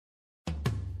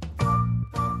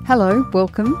Hello,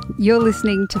 welcome. You're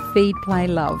listening to Feed, Play,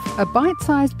 Love, a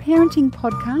bite-sized parenting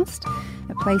podcast,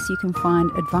 a place you can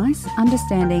find advice,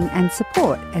 understanding and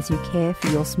support as you care for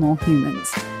your small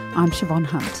humans. I'm Siobhan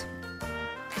Hunt.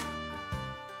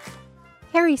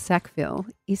 Kerry Sackville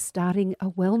is starting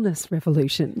a wellness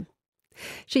revolution.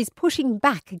 She's pushing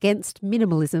back against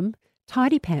minimalism,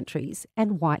 tidy pantries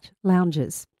and white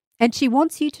lounges. And she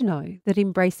wants you to know that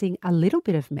embracing a little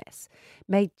bit of mess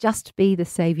may just be the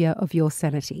saviour of your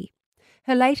sanity.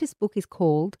 Her latest book is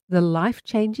called The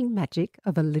Life-Changing Magic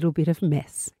of a Little Bit of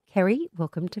Mess. Kerry,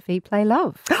 welcome to Feed, Play,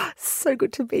 Love. So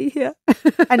good to be here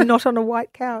and not on a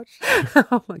white couch.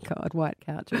 Oh my God, white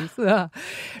couches.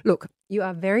 Look, you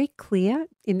are very clear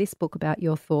in this book about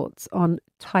your thoughts on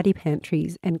tidy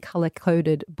pantries and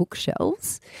colour-coded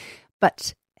bookshelves.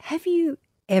 But have you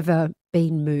ever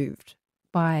been moved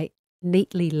by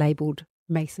neatly labelled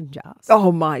mason jars?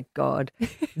 Oh my God,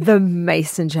 the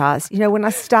mason jars. You know, when I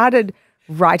started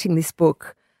writing this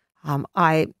book,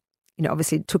 I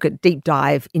obviously took a deep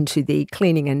dive into the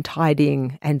cleaning and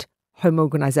tidying and home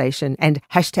organisation and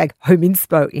hashtag home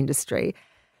inspo industry.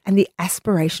 And the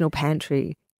aspirational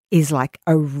pantry is like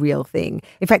a real thing.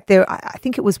 In fact, I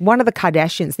think it was one of the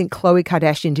Kardashians, I think Khloe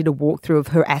Kardashian did a walkthrough of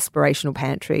her aspirational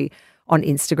pantry on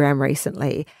Instagram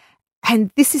recently.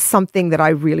 And this is something that I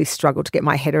really struggle to get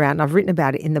my head around. I've written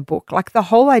about it in the book, like the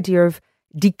whole idea of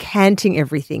decanting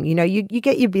everything. You know, you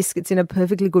get your biscuits in a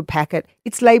perfectly good packet.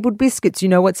 It's labelled biscuits. You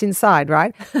know what's inside,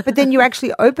 right? But then you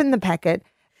actually open the packet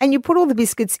and you put all the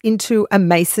biscuits into a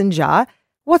mason jar.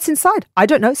 What's inside? I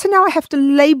don't know. So now I have to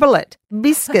label it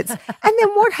biscuits. And then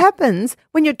what happens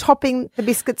when you're topping the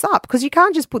biscuits up? Because you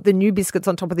can't just put the new biscuits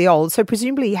on top of the old. So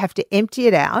presumably you have to empty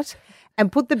it out and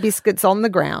put the biscuits on the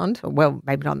ground, well,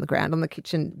 maybe not on the ground, on the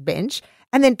kitchen bench,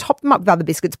 and then top them up with other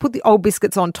biscuits, put the old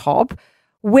biscuits on top.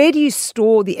 Where do you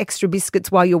store the extra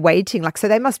biscuits while you're waiting? So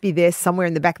they must be there somewhere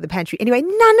in the back of the pantry. Anyway,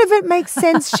 none of it makes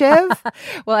sense, Chev.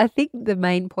 Well, I think the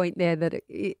main point there that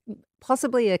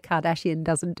possibly a Kardashian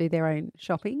doesn't do their own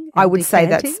shopping. I would say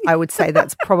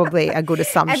that's probably a good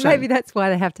assumption. And maybe that's why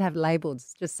they have to have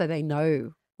labels, just so they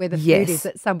know where the food is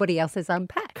that somebody else has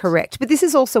unpacked. Correct. But this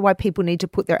is also why people need to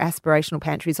put their aspirational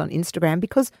pantries on Instagram,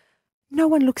 because no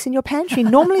one looks in your pantry.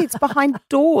 Normally it's behind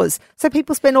doors. So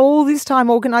people spend all this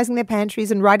time organising their pantries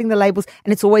and writing the labels,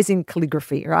 and it's always in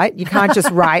calligraphy, right? You can't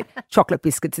just write chocolate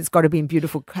biscuits. It's got to be in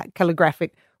beautiful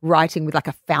calligraphic writing with like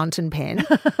a fountain pen.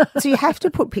 So you have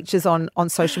to put pictures on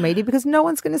social media because no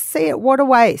one's going to see it. What a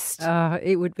waste.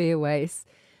 It would be a waste.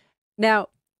 Now,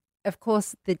 of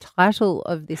course, the title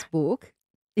of this book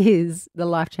is The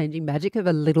Life-Changing Magic of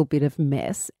a Little Bit of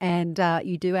Mess. And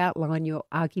you do outline your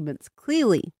arguments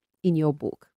clearly in your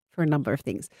book for a number of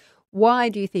things. Why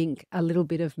do you think a little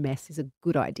bit of mess is a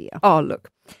good idea? Oh,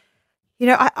 look,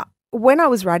 when I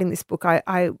was writing this book,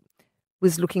 I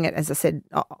was looking at, as I said,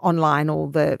 online, all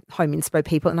the home inspo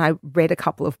people, and I read a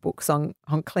couple of books on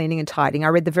cleaning and tidying. I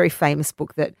read the very famous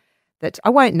book that I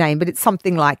won't name, but it's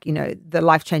something like, The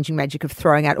Life-Changing Magic of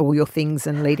Throwing Out All Your Things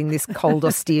and Leading This Cold,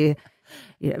 Austere,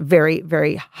 very,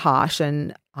 very harsh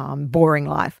and boring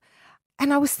life.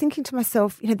 And I was thinking to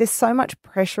myself, there's so much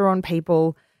pressure on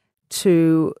people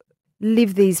to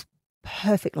live these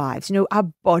perfect lives. Our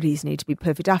bodies need to be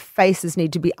perfect. Our faces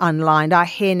need to be unlined. Our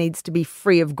hair needs to be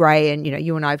free of grey. And,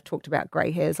 you and I have talked about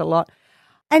grey hairs a lot.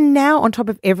 And now on top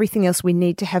of everything else, we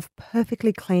need to have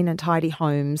perfectly clean and tidy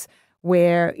homes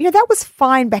where, that was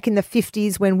fine back in the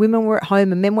 50s when women were at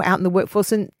home and men were out in the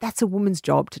workforce, and that's a woman's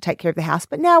job to take care of the house.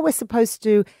 But now we're supposed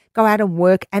to go out and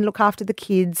work and look after the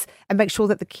kids and make sure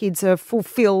that the kids are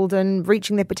fulfilled and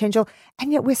reaching their potential.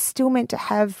 And yet we're still meant to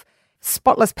have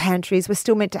spotless pantries. We're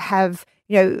still meant to have,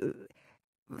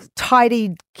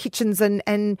 tidy kitchens and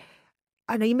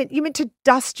I know you're meant to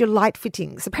dust your light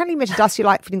fittings. Apparently you're meant to dust your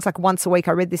light fittings like once a week.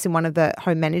 I read this in one of the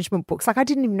home management books. I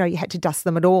didn't even know you had to dust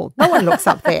them at all. No one looks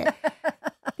up there.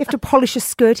 You have to polish your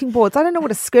skirting boards. I don't know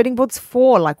what a skirting board's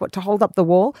for, to hold up the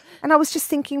wall. And I was just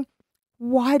thinking,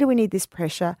 why do we need this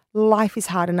pressure? Life is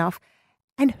hard enough.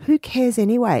 And who cares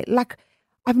anyway?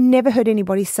 I've never heard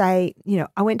anybody say,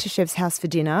 I went to Chev's house for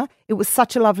dinner. It was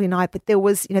such a lovely night, but there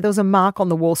was a mark on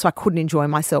the wall so I couldn't enjoy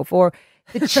myself. Or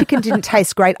the chicken didn't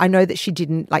taste great. I know that she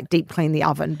didn't deep clean the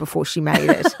oven before she made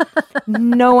it.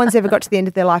 No one's ever got to the end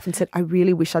of their life and said, I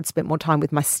really wish I'd spent more time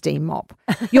with my steam mop.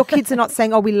 Your kids are not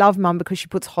saying, we love mum because she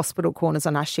puts hospital corners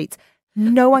on our sheets.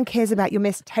 No one cares about your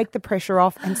mess. Take the pressure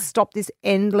off and stop this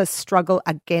endless struggle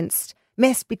against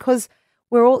mess, because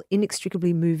we're all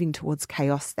inextricably moving towards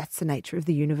chaos. That's the nature of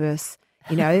the universe.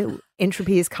 You know,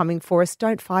 entropy is coming for us.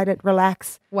 Don't fight it.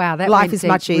 Relax. Wow, that life went is deep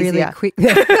much easier. really quick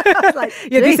there. I was like,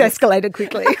 Yeah, this "Geez." escalated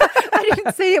quickly. I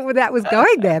didn't see it when that was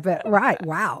going there, but right,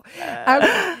 wow.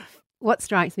 What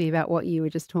strikes me about what you were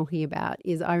just talking about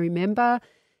is I remember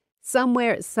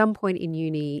somewhere at some point in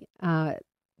uni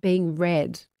being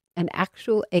read an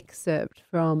actual excerpt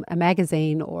from a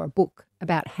magazine or a book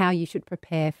about how you should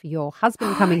prepare for your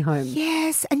husband coming home.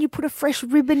 Yes, and you put a fresh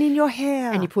ribbon in your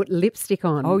hair. And you put lipstick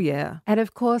on. Oh, yeah. And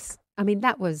of course, I mean,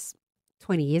 that was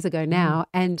 20 years ago now,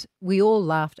 and we all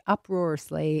laughed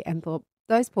uproariously and thought,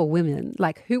 those poor women,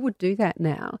 like who would do that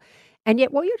now? And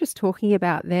yet what you're just talking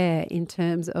about there in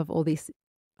terms of all this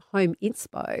home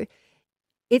inspo,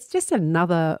 it's just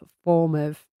another form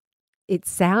of, it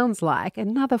sounds like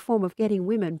another form of getting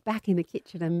women back in the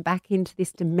kitchen and back into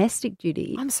this domestic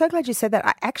duty. I'm so glad you said that.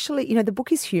 I actually, you know, the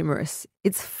book is humorous.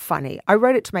 It's funny. I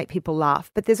wrote it to make people laugh,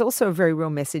 but there's also a very real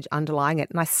message underlying it.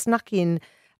 And I snuck in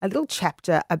a little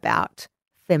chapter about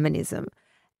feminism.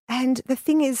 And the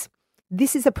thing is,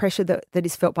 this is a pressure that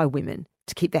is felt by women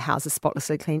to keep their houses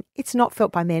spotlessly clean. It's not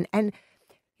felt by men. And,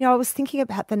 you know, I was thinking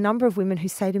about the number of women who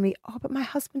say to me, oh, but my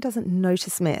husband doesn't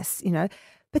notice mess, you know.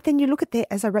 But then you look at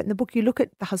as I wrote in the book, you look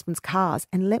at the husband's cars,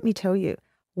 and let me tell you,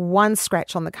 one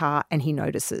scratch on the car and he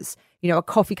notices. You know, a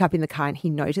coffee cup in the car and he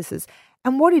notices.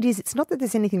 And what it is, it's not that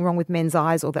there's anything wrong with men's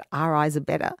eyes or that our eyes are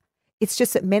better. It's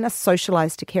just that men are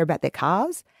socialised to care about their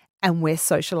cars, and we're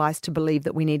socialised to believe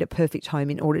that we need a perfect home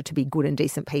in order to be good and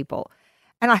decent people.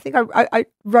 And I think I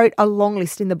wrote a long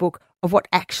list in the book of what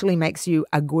actually makes you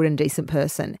a good and decent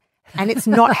person. And it's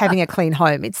not having a clean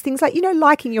home. It's things like, you know,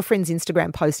 liking your friend's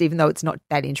Instagram post, even though it's not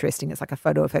that interesting. It's like a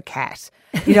photo of her cat,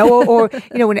 you know, or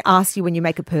you know, when it asks you when you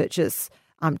make a purchase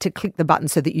to click the button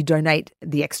so that you donate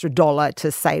the extra $1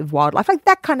 to save wildlife. Like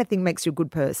that kind of thing makes you a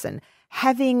good person.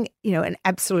 Having, you know, an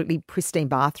absolutely pristine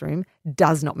bathroom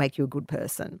does not make you a good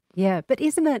person. Yeah, but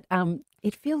isn't it,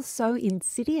 it feels so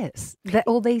insidious that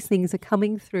all these things are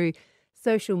coming through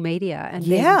social media and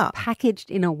being packaged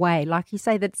in a way, like you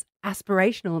say, that's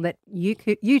aspirational, that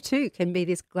you too can be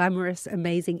this glamorous,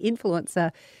 amazing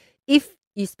influencer if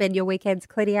you spend your weekends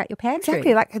cleaning out your pantry.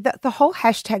 Exactly. Like the whole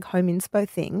hashtag home inspo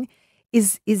thing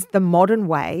is the modern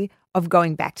way of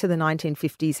going back to the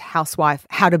 1950s housewife,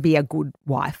 how to be a good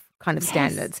wife kind of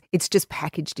standards. It's just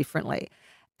packaged differently.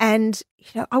 And,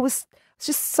 you know, I was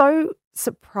just so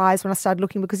surprised when I started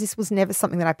looking, because this was never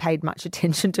something that I paid much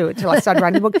attention to until I started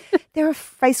writing the book. There are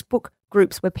Facebook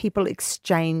groups where people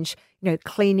exchange, you know,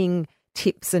 cleaning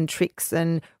tips and tricks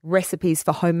and recipes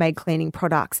for homemade cleaning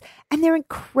products. And they're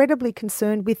incredibly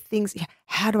concerned with things.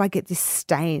 How do I get this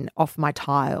stain off my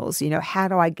tiles? You know, how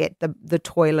do I get the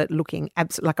toilet looking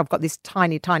absolutely like I've got this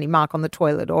tiny, tiny mark on the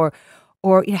toilet? Or,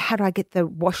 you know, how do I get the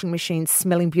washing machine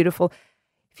smelling beautiful?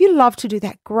 If you love to do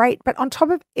that, great. But on top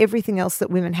of everything else that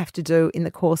women have to do in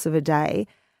the course of a day,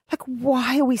 like,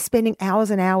 why are we spending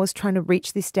hours and hours trying to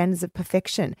reach these standards of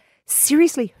perfection?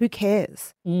 Seriously, who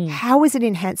cares? How is it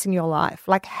enhancing your life?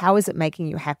 Like, how is it making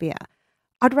you happier?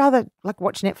 I'd rather like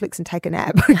watch Netflix and take a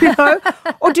nap, you know,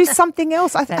 or do something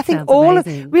else. I think all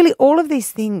of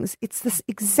these things, it's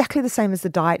exactly the same as the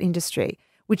diet industry,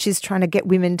 which is trying to get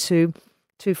women to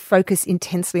focus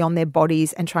intensely on their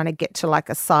bodies and trying to get to like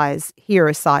a size, you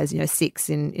know, 6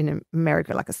 in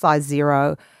America, like a size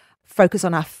 0, focus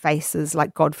on our faces,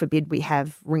 like God forbid we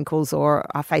have wrinkles or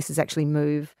our faces actually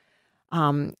move,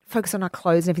 focus on our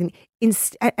clothes and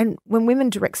everything. And when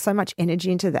women direct so much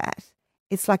energy into that,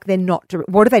 it's like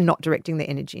what are they not directing their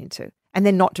energy into? And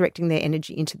they're not directing their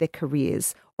energy into their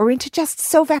careers or into just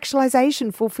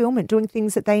self-actualization, fulfillment, doing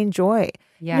things that they enjoy.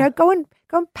 Yeah. You know, go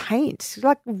and paint,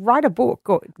 like write a book,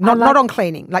 or not on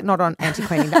cleaning, like not on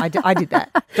anti-cleaning. I did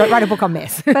that. Don't write a book on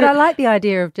mess. But I like the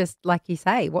idea of just, like you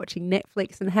say, watching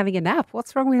Netflix and having a nap.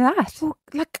 What's wrong with that? Well,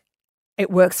 like,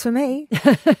 it works for me.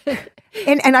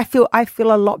 and I feel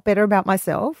a lot better about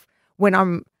myself when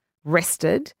I'm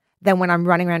rested than when I'm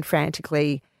running around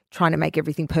frantically trying to make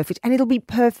everything perfect. And it'll be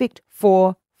perfect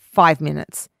for 5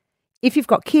 minutes. If you've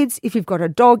got kids, if you've got a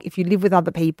dog, if you live with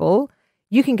other people,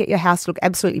 you can get your house to look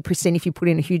absolutely pristine if you put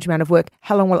in a huge amount of work.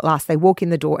 How long will it last? They walk in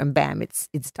the door and bam, it's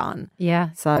done. Yeah.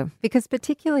 So because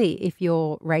particularly if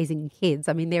you're raising kids,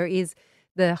 I mean, there is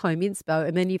the home inspo,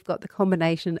 and then you've got the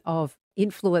combination of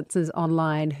influencers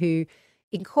online who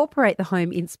incorporate the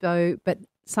home inspo but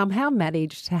somehow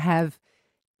manage to have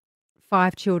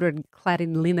 5 children clad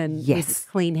in linen with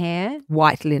clean hair.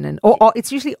 White linen. Or it's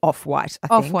usually off-white, I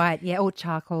think. Off-white, yeah, or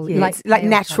charcoal. Yeah, like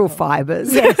natural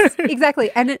fibres. Yes,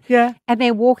 exactly. And and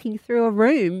they're walking through a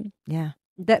room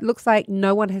that looks like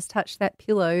no one has touched that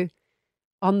pillow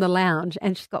on the lounge,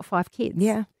 and she's got 5 kids.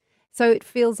 Yeah. So it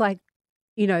feels like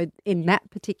you know, in that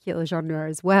particular genre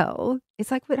as well,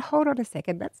 it's like, but hold on a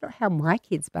second, that's not how my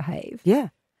kids behave. Yeah.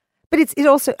 But it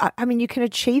also, I mean, you can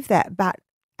achieve that, but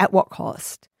at what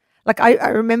cost? Like I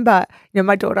remember,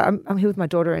 my daughter, I'm here with my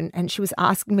daughter and she was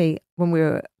asking me when we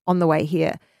were on the way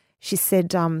here, she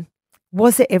said,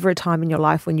 was there ever a time in your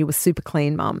life when you were super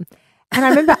clean, Mum? And I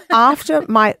remember after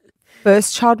my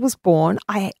first child was born,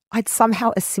 I'd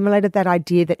somehow assimilated that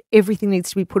idea that everything needs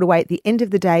to be put away. At the end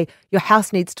of the day, your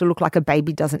house needs to look like a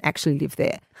baby doesn't actually live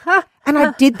there. And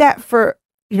I did that for,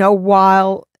 a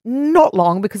while, not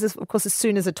long, because of course, as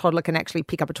soon as a toddler can actually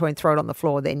pick up a toy and throw it on the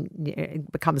floor, then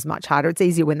it becomes much harder. It's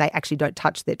easier when they actually don't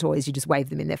touch their toys. You just wave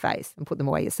them in their face and put them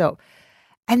away yourself.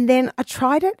 And then I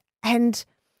tried it, and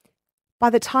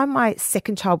by the time my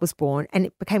second child was born and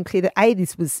it became clear that A,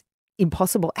 this was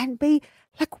impossible, and B,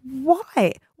 like,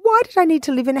 why? Why did I need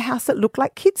to live in a house that looked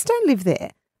like kids don't live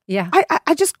there? Yeah.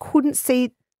 I just couldn't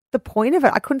see the point of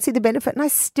it. I couldn't see the benefit, and I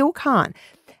still can't.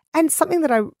 And something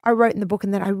that I wrote in the book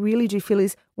and that I really do feel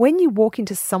is when you walk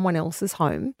into someone else's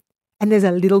home and there's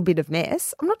a little bit of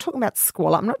mess, I'm not talking about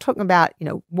squalor, I'm not talking about,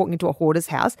 walking into a hoarder's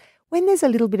house. When there's a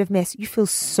little bit of mess, you feel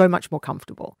so much more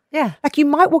comfortable. Yeah. Like you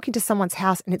might walk into someone's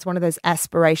house and it's one of those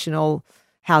aspirational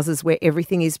houses where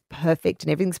everything is perfect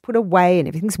and everything's put away and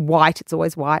everything's white. It's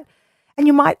always white. And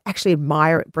you might actually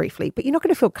admire it briefly, but you're not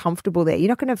going to feel comfortable there. You're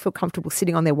not going to feel comfortable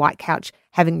sitting on their white couch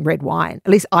having red wine. At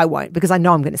least I won't, because I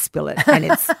know I'm going to spill it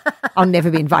and I'll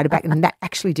never be invited back. And that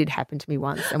actually did happen to me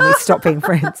once and we stopped being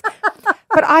friends.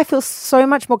 But I feel so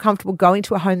much more comfortable going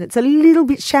to a home that's a little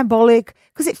bit shambolic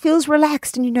because it feels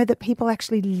relaxed and you know that people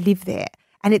actually live there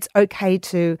and it's okay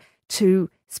to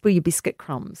spill your biscuit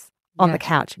crumbs on the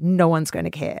couch. No one's going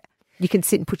to care. You can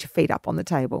sit and put your feet up on the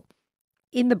table.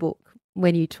 In the book,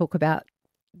 when you talk about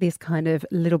this kind of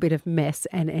little bit of mess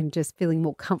and just feeling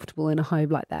more comfortable in a home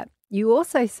like that, you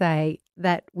also say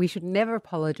that we should never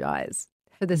apologise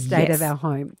for the state of our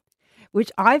home,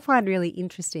 which I find really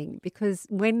interesting because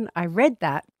when I read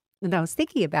that and I was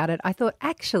thinking about it, I thought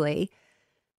actually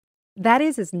that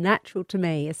is as natural to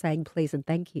me as saying please and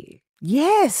thank you.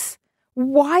 Yes.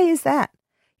 Why is that?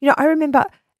 I remember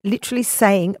literally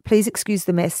saying, please excuse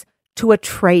the mess, to a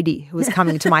tradie who was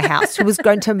coming to my house, who was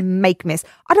going to make mess.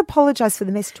 I'd apologise for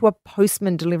the mess to a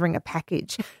postman delivering a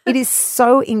package. It is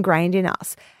so ingrained in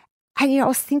us. And, I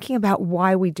was thinking about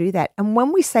why we do that. And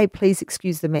when we say, please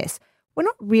excuse the mess, we're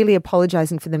not really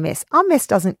apologising for the mess. Our mess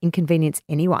doesn't inconvenience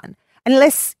anyone,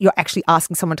 unless you're actually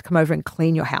asking someone to come over and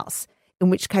clean your house, in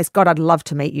which case, God, I'd love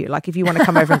to meet you. Like if you want to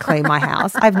come over and clean my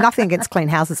house, I have nothing against clean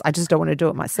houses. I just don't want to do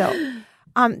it myself.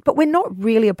 But we're not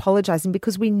really apologising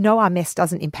because we know our mess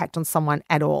doesn't impact on someone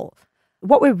at all.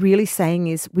 What we're really saying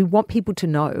is we want people to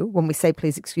know when we say,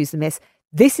 please excuse the mess,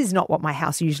 this is not what my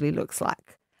house usually looks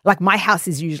like. Like my house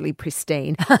is usually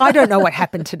pristine. I don't know what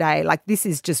happened today. Like this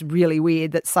is just really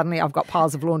weird that suddenly I've got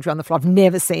piles of laundry on the floor. I've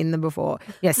never seen them before.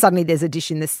 Suddenly there's a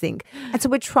dish in the sink. And so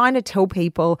we're trying to tell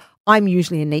people I'm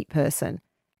usually a neat person.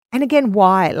 And again,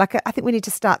 why? Like I think we need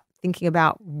to start thinking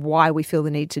about why we feel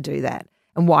the need to do that.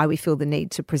 And why we feel the need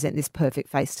to present this perfect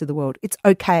face to the world. It's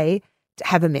okay to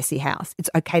have a messy house. It's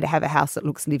okay to have a house that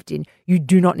looks lived in. You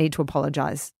do not need to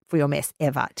apologise for your mess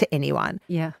ever to anyone.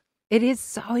 Yeah, it is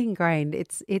so ingrained.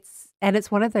 It's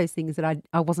one of those things that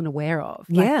I wasn't aware of.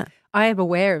 Like, I am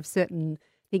aware of certain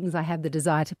things I have the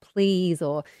desire to please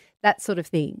or that sort of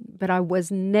thing, but I was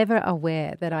never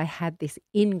aware that I had this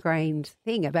ingrained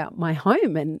thing about my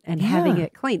home and having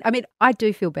it clean. I mean, I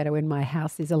do feel better when my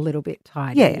house is a little bit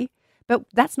tidy. Yeah. But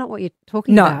that's not what you're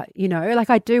talking about, Like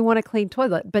I do want a clean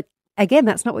toilet, but again,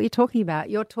 that's not what you're talking about.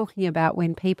 You're talking about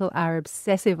when people are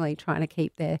obsessively trying to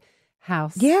keep their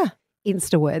house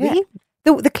Insta-worthy.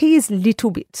 Yeah. The key is little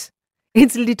bit.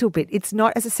 It's a little bit. It's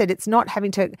not, as I said, it's not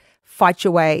having to fight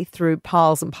your way through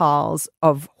piles and piles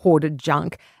of hoarded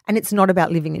junk, and it's not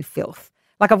about living in filth.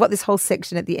 Like I've got this whole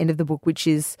section at the end of the book, which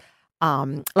is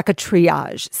like a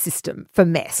triage system for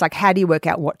mess. Like how do you work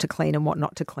out what to clean and what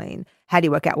not to clean? How do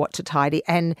you work out what to tidy?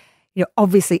 And,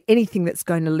 obviously anything that's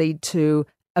going to lead to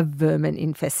a vermin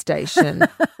infestation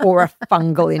or a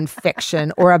fungal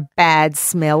infection or a bad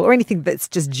smell or anything that's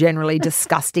just generally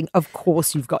disgusting, of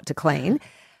course you've got to clean.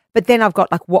 But then I've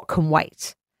got like what can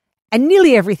wait. And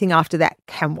nearly everything after that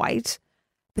can wait.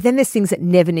 But then there's things that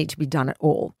never need to be done at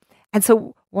all. And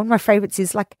so one of my favourites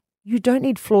is like, you don't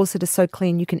need floors that are so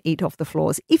clean you can eat off the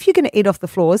floors. If you're going to eat off the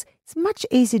floors, it's much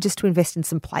easier just to invest in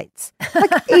some plates. Like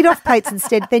eat off plates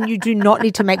instead, then you do not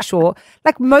need to make sure,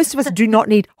 like most of us do not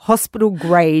need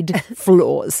hospital-grade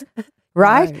floors,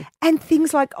 right? No. And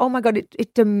things like, oh my God,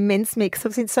 it dements me because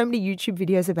I've seen so many YouTube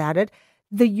videos about it.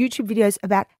 the YouTube videos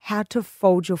about how to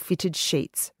fold your fitted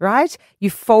sheets, right? You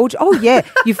fold,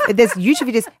 there's YouTube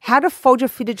videos, how to fold your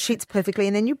fitted sheets perfectly.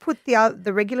 And then you put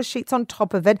the regular sheets on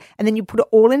top of it, and then you put it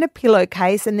all in a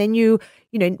pillowcase, and then you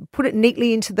put it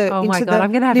neatly into the, Oh into my the God,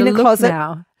 I'm going to have to linen look closet.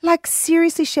 now. Like,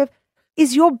 seriously, Chef,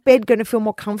 is your bed going to feel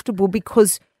more comfortable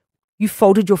because you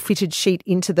folded your fitted sheet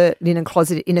into the linen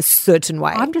closet in a certain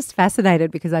way? I'm just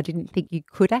fascinated because I didn't think you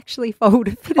could actually fold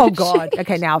a fitted Oh, God. sheet.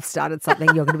 Okay, now I've started something.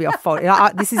 You're going to be off fold.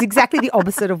 This is exactly the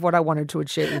opposite of what I wanted to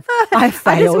achieve. I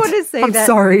failed. I just want to see I'm that.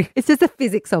 sorry. It's just the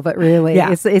physics of it, really.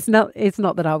 Yeah. It's not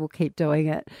that I will keep doing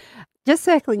it. Just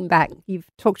circling back, you've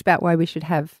talked about why we should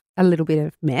have a little bit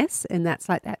of mess, and that's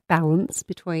like that balance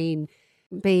between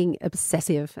being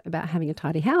obsessive about having a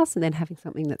tidy house and then having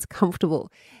something that's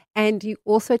comfortable. And you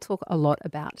also talk a lot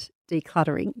about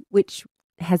decluttering, which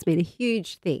has been a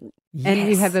huge thing. Yes. And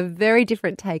you have a very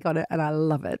different take on it, and I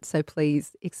love it. So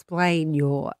please explain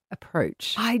your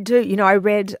approach. I do. I've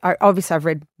read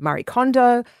Marie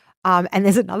Kondo, and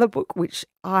there's another book which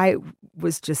I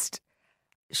was just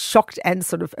shocked and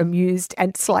sort of amused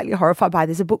and slightly horrified by.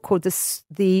 There's a book called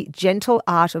The Gentle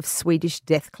Art of Swedish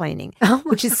Death Cleaning,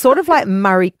 which is sort of like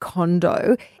Marie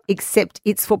Kondo, except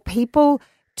it's for people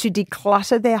to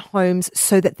declutter their homes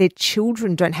so that their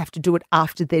children don't have to do it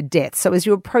after their death. So as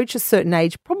you approach a certain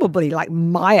age, probably like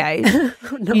my age,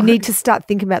 you need to start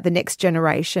thinking about the next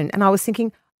generation. And I was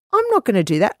thinking, I'm not going to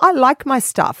do that. I like my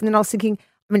stuff. And then I was thinking,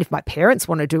 if my parents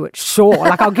want to do it, sure.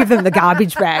 Like, I'll give them the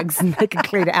garbage bags and they can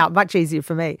clean it out. Much easier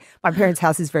for me. My parents'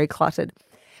 house is very cluttered.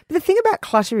 But the thing about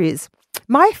clutter is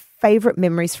my favourite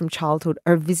memories from childhood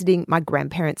are visiting my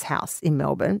grandparents' house in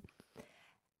Melbourne.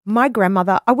 My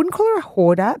grandmother, I wouldn't call her a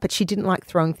hoarder, but she didn't like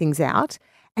throwing things out.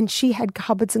 And she had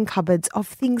cupboards and cupboards of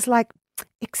things like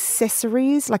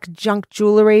accessories, like junk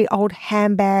jewellery, old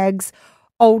handbags,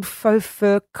 old faux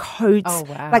fur coats,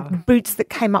 like boots that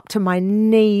came up to my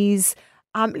knees,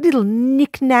 little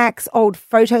knickknacks, old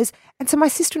photos. And so my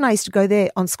sister and I used to go there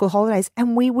on school holidays,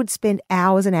 and we would spend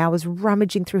hours and hours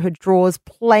rummaging through her drawers,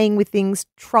 playing with things,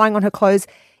 trying on her clothes.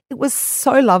 It was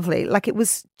so lovely. Like, it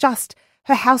was just,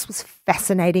 her house was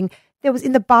fascinating. There was,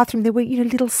 in the bathroom, there were,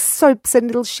 little soaps and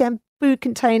little shampoo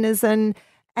containers, and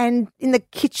in the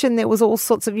kitchen there was all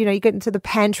sorts of, you get into the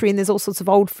pantry and there's all sorts of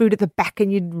old food at the back,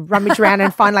 and you'd rummage around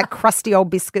and find like crusty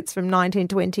old biscuits from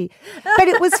 1920. But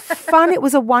it was fun. It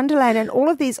was a wonderland. And all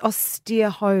of these austere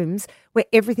homes where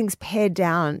everything's pared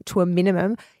down to a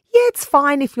minimum. Yeah, it's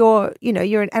fine if you're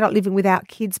an adult living without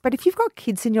kids. But if you've got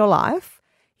kids in your life,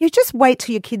 you just wait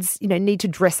till your kids, need to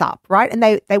dress up, right? And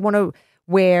they want to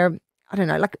wear, I don't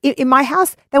know, like in my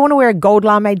house, they want to wear a gold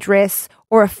lame dress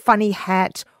or a funny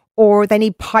hat, or they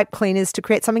need pipe cleaners to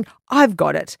create something. I've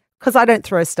got it because I don't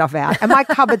throw stuff out. And my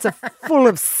cupboards are full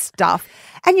of stuff.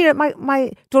 And,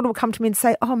 my daughter will come to me and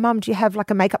say, oh, Mum, do you have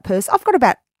like a makeup purse? I've got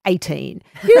about 18.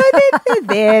 They're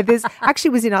there. I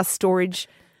actually was in our storage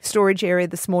area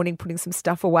this morning putting some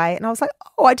stuff away. And I was like,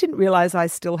 oh, I didn't realize I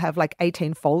still have like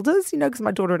 18 folders, because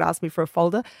my daughter had asked me for a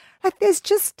folder. Like, there's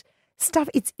just stuff.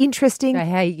 It's interesting.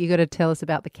 Hey, you got to tell us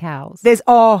about the cows.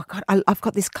 I've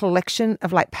got this collection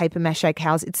of like paper mache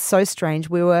cows. It's so strange.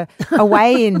 We were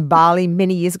away in Bali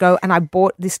many years ago, and I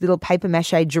bought this little paper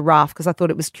mache giraffe because I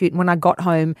thought it was cute. And when I got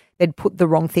home, they'd put the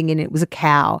wrong thing in it. It was a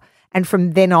cow. And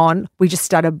from then on, we just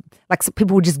started, like, so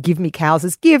people would just give me cows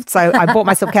as gifts. So I bought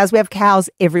myself cows. We have cows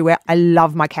everywhere. I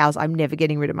love my cows. I'm never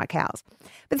getting rid of my cows.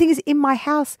 But the thing is, in my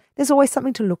house, there's always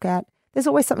something to look at. There's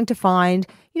always something to find.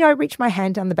 I reach my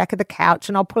hand down the back of the couch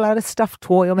and I'll pull out a stuffed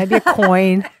toy or maybe a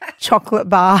coin, chocolate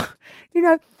bar,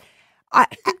 and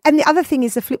the other thing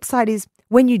is, the flip side is,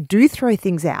 when you do throw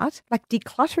things out, like,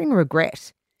 decluttering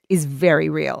regret is very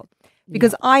real.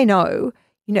 Because I know,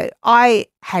 I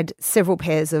had several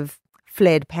pairs of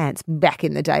flared pants back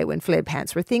in the day when flared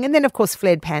pants were a thing. And then, of course,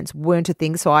 flared pants weren't a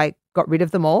thing, so I got rid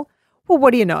of them all. Well,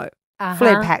 what do you know?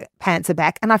 Flared pants are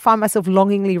back, and I find myself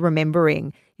longingly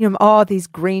remembering, these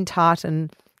green tartan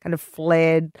kind of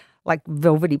flared, like,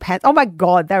 velvety pants. Oh my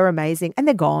God, they were amazing, and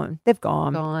they're gone. They've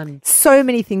gone. So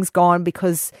many things gone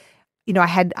because, I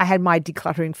had my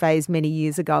decluttering phase many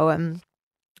years ago, and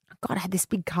God, I had this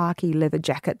big khaki leather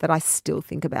jacket that I still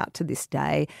think about to this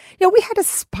day. We had a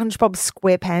SpongeBob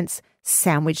SquarePants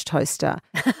sandwich toaster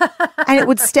and it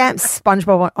would stamp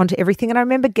SpongeBob onto everything. And I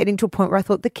remember getting to a point where I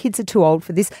thought, the kids are too old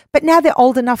for this, but now they're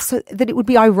old enough so that it would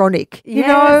be ironic.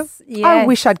 Yes. I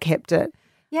wish I'd kept it.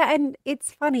 Yeah, and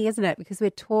it's funny, isn't it? Because we're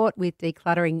taught with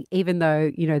decluttering, even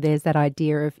though, there's that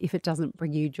idea of if it doesn't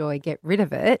bring you joy, get rid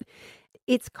of it.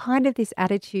 It's kind of this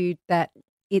attitude that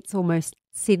it's almost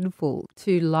sinful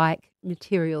to like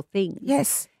material things.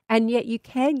 Yes. And yet you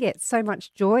can get so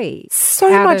much joy.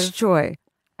 So much joy.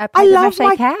 a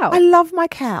papier-mâché cow. I love my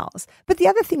cows. But the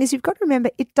other thing is you've got to remember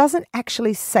it doesn't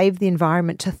actually save the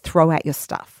environment to throw out your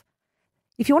stuff.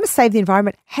 If you want to save the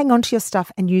environment, hang on to your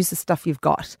stuff and use the stuff you've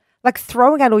got. Like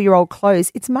throwing out all your old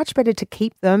clothes, it's much better to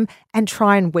keep them and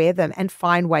try and wear them and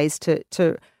find ways to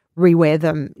rewear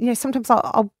them. You know, sometimes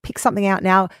I'll pick something out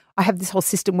now. I have this whole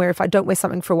system where if I don't wear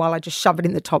something for a while, I just shove it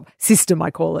in the top. System,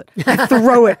 I call it. I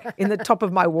throw it in the top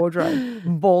of my wardrobe,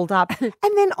 balled up. And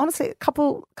then honestly, a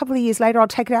couple of years later, I'll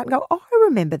take it out and go, oh, I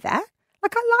remember that.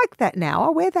 Like, I like that now.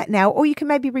 I'll wear that now. Or you can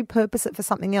maybe repurpose it for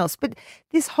something else. But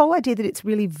this whole idea that it's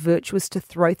really virtuous to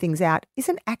throw things out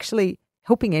isn't actually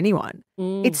helping anyone.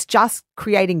 It's just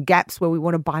creating gaps where we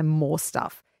want to buy more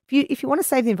stuff. If you want to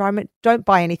save the environment, don't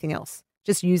buy anything else.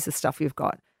 Just use the stuff you've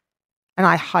got. And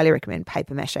I highly recommend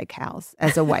papier-mâché cows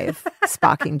as a way of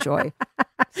sparking joy.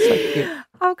 So cute.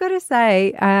 I've got to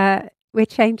say, we're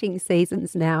changing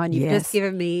seasons now, and you've Yes. just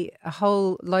given me a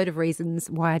whole load of reasons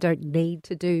why I don't need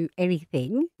to do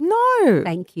anything. No.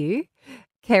 Thank you.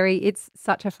 Kerry, it's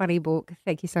such a funny book.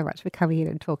 Thank you so much for coming in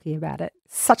and talking about it.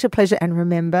 Such a pleasure. And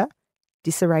remember,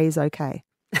 disarray is okay.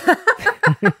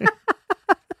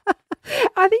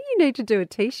 I think you need to do a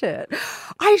T-shirt.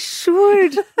 I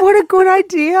should. What a good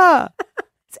idea.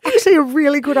 It's actually a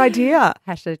really good idea.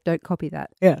 Hashtag don't copy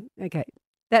that. Yeah. Okay.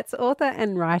 That's author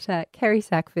and writer Kerry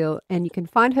Sackville, and you can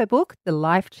find her book, The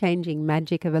Life-Changing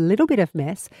Magic of a Little Bit of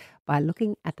Mess, by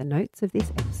looking at the notes of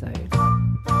this episode.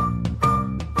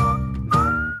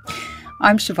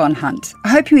 I'm Siobhan Hunt. I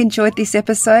hope you enjoyed this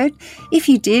episode. If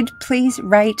you did, please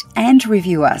rate and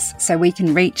review us so we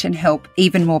can reach and help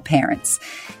even more parents.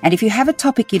 And if you have a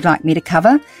topic you'd like me to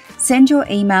cover, send your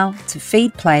email to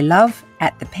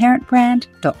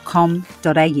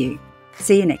feedplaylove@theparentbrand.com.au.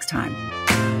 See you next time.